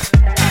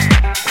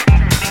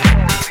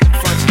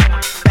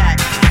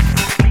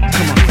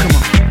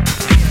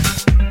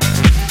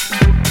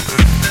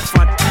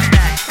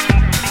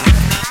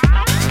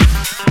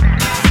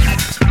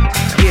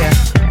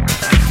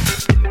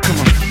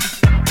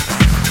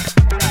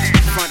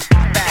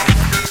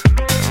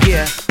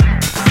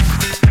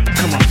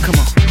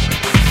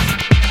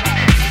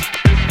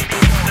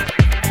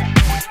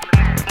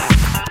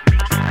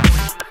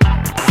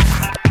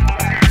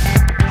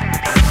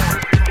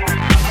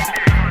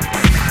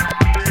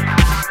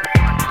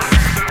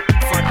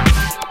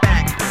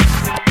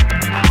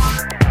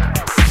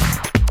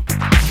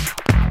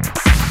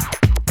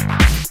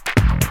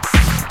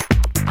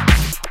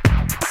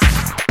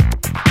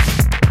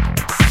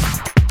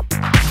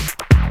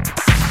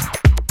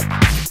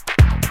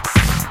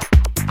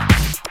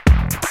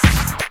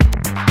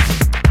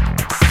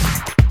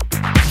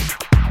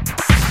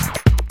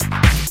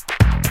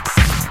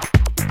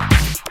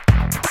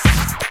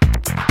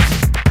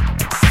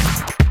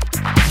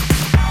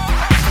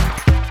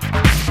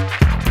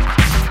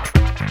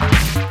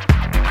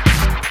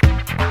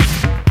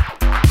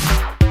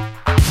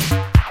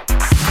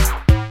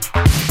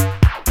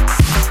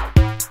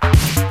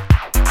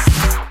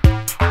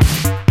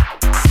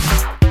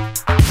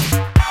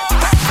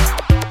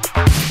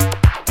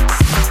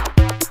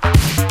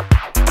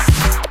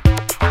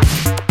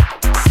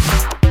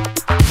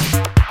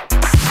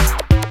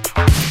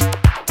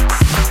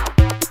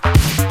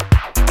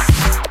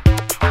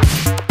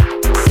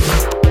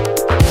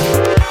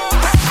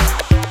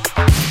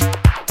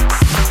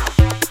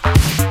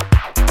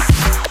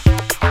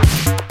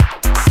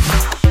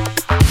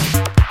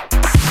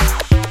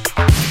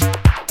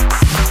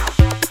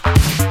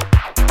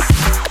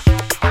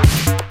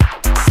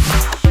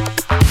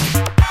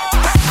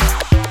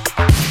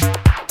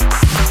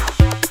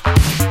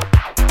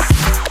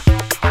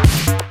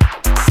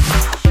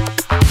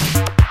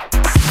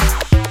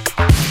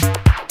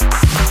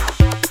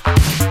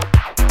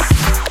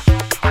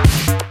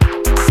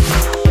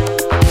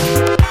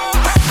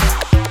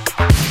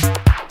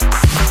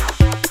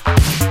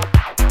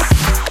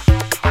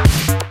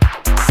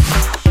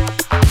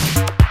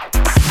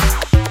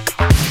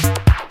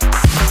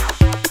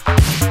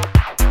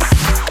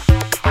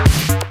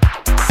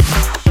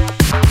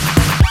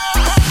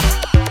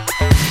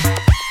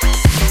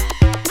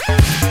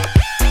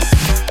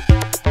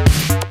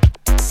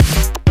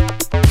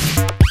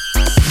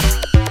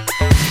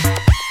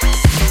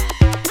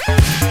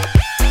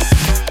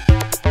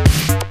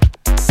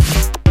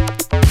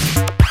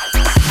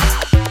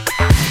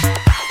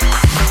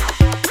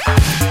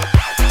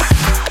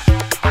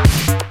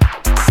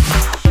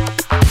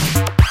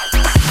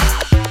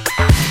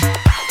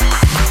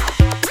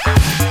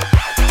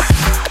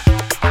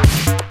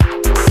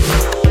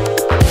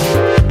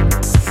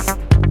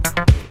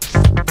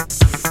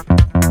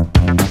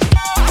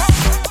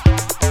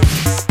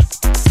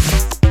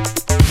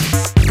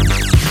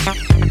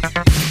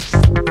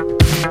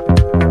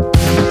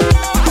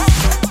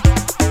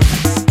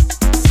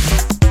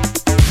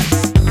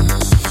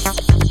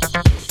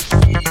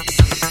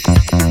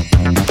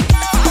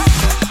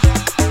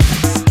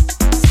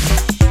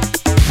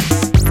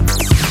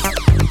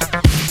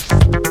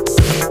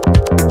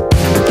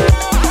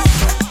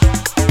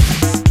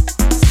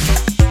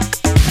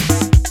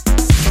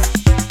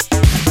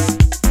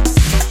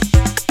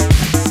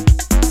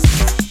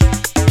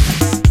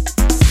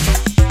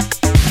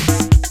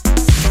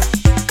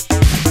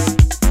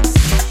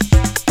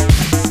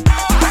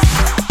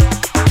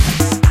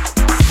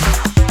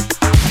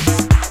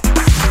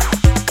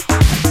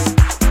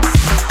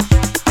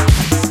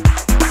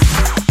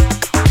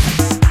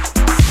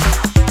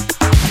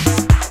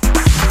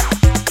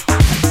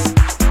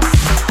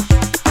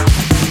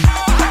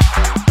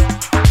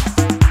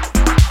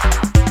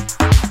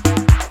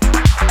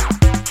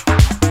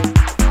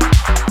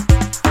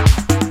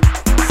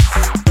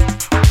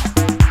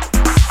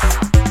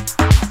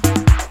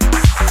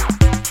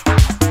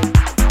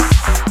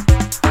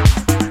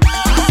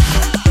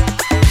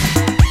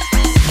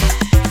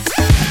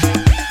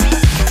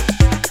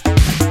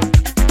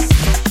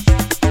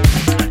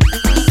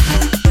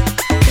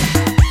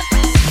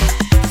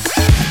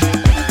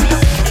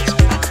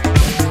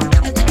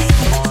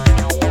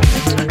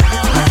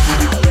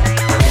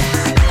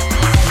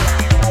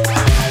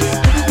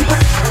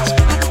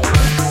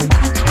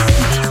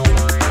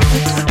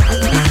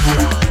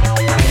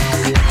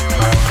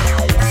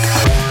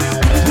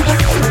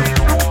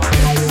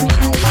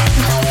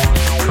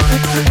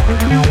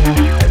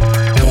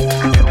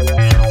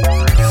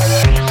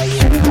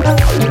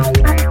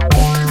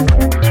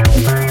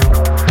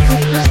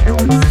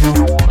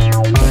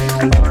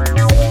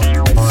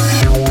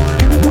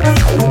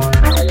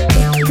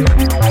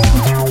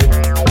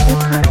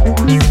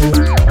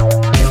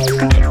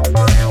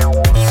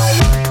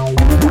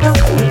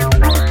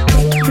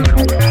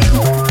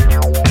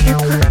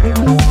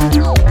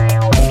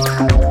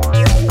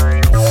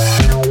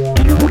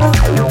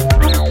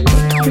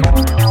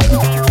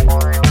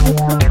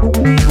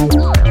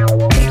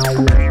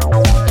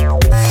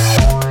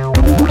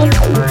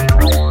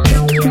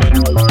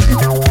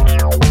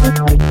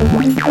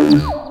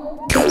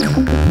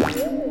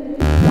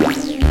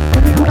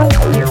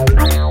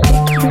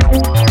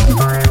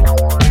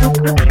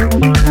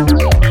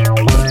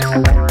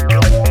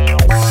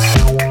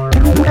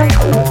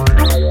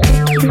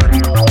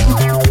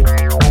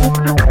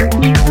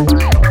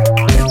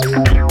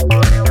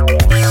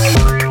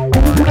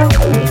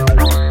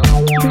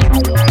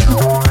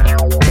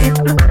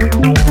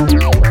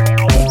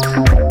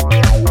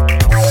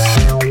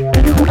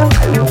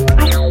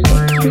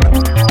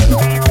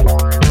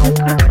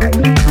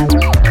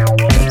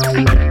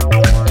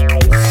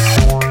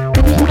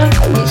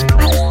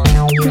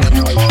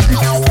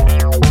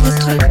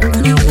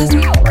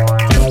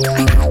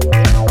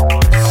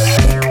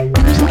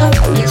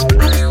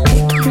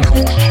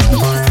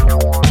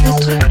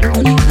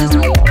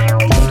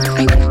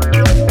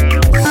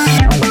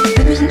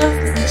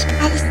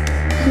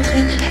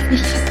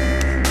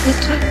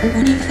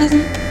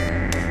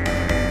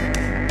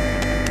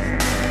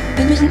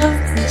 müssen doch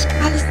nicht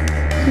alles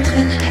im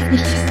drin hält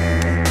nicht fest.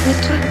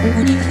 Elektro im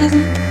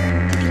Universum,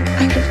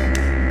 Eingriff.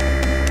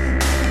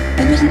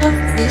 Wir müssen doch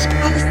nicht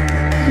alles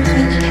im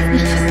drin hält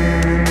nicht fest.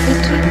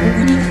 Elektro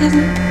im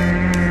Universum.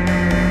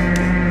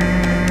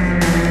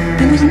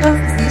 Wir müssen doch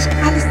nicht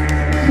alles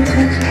im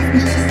drin hält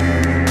nicht fest.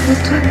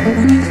 Elektro im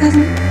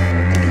Universum,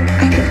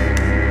 Eingriff.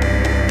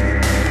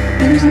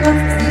 Wir müssen doch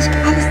nicht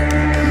alles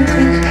im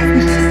drin hält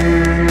nicht fest.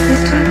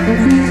 Elektro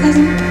im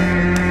Universum.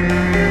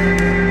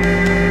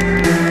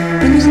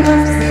 Wir müssen doch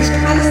nicht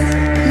alles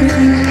im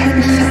drin hält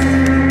nicht fest.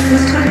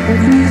 Elektro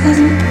im Universum.